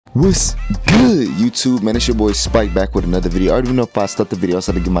What's good, YouTube? Man, it's your boy Spike back with another video. I already know if I start the video, I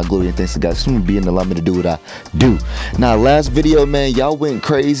started to give my glory and thanks to God for being allowed me to do what I do. Now, last video, man, y'all went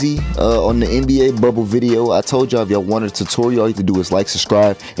crazy on the NBA bubble video. I told y'all if y'all wanted a tutorial, all you have to do is like,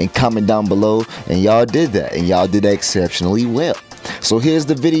 subscribe, and comment down below. And y'all did that, and y'all did that exceptionally well. So here's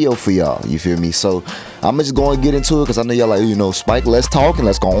the video for y'all, you feel me? So I'm just going to get into it because I know y'all like, you know, Spike, let's talk and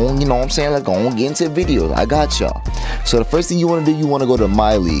let's go on, you know what I'm saying? Let's go on, get into the video. I got y'all. So the first thing you want to do, you want to go to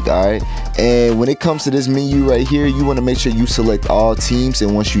My League, all right? And when it comes to this menu right here, you want to make sure you select all teams,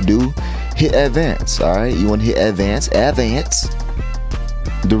 and once you do, hit advance, all right? You want to hit advance.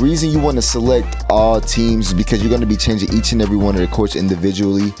 The reason you want to select all teams is because you're going to be changing each and every one of the courts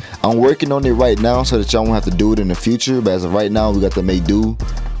individually. I'm working on it right now so that y'all won't have to do it in the future, but as of right now, we got to make do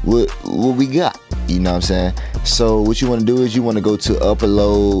with what we got, you know what I'm saying? So what you want to do is you want to go to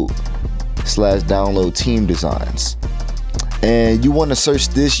upload/download team designs, and you want to search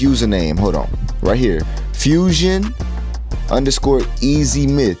this username. Hold on, right here,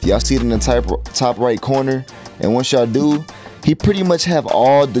 Fusion_EasyMyth. Y'all see it in the top right corner, and once y'all do, he pretty much have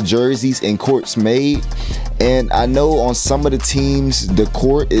all the jerseys and courts made. And I know on some of the teams the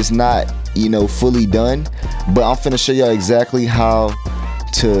court is not, you know, fully done, but I'm finna show y'all exactly how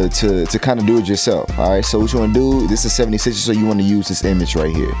to kind of do it yourself. All right, so what you want to do, this is 76, so you want to use this image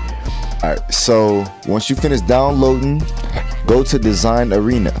right here. All right, so once you finish downloading, go to design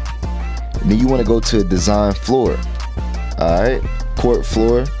arena, and then you want to go to design floor. All right, court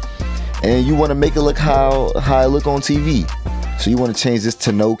floor, and you want to make it look how it look on TV. So you want to change this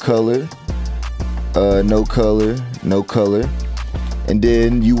to no color, no color, and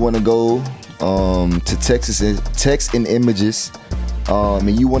then you want to go to text and images,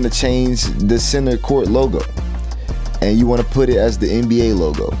 and you want to change the center court logo, and you want to put it as the NBA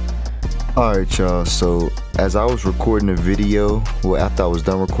logo. Alright y'all, so as I was recording the video, well, after I was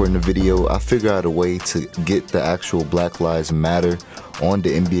done recording the video, I figured out a way to get the actual Black Lives Matter on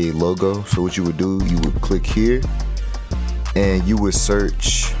the NBA logo. So what you would do, you would click here and you would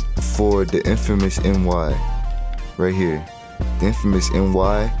search for the infamous NY right here, the infamous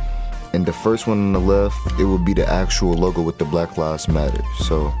NY, and the first one on the left, it would be the actual logo with the Black Lives Matter.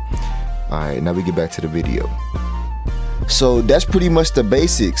 So alright, now we get back to the video. So that's pretty much the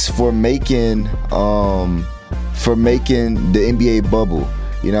basics for making the NBA bubble.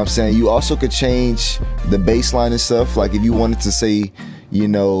 You know what I'm saying? You also could change the baseline and stuff. Like if you wanted to say, you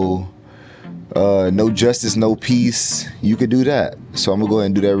know, no justice, no peace, you could do that. So I'm gonna go ahead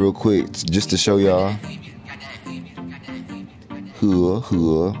and do that real quick just to show y'all.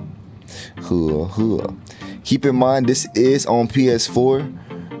 Keep in mind, this is on PS4.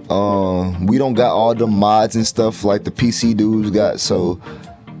 We don't got all the mods and stuff like the PC dudes got, so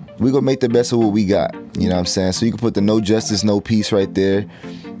we gonna make the best of what we got, you know what I'm saying? So you can put the no justice, no peace right there,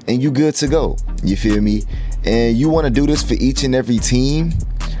 and you good to go, you feel me? And you want to do this for each and every team.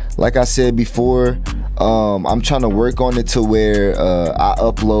 Like I said before, I'm trying to work on it to where I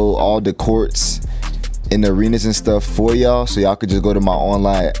upload all the courts and the arenas and stuff for y'all, so y'all could just go to my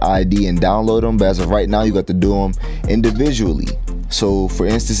online ID and download them. But as of right now, you got to do them individually. So for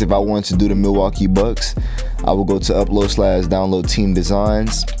instance, if I wanted to do the Milwaukee Bucks, I will go to upload/download team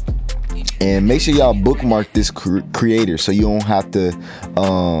designs, and make sure y'all bookmark this creator so you don't have to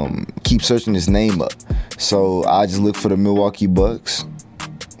keep searching his name up. So I just look for the Milwaukee Bucks.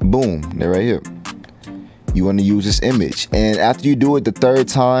 Boom, they're right here. You want to use this image, and after you do it the third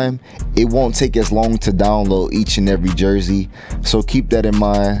time, it won't take as long to download each and every jersey, so keep that in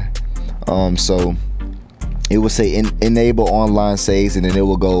mind. So it will say enable online saves, and then it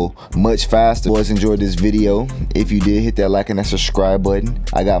will go much faster. If you guys enjoyed this video, if you did, hit that like and that subscribe button.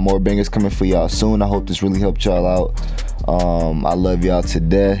 I got more bangers coming for y'all soon. I hope this really helped y'all out. I love y'all to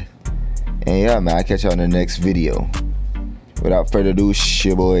death, and yeah, man, I'll catch y'all in the next video. Without further ado, it's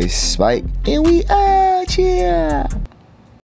your boy Spike, and we out here.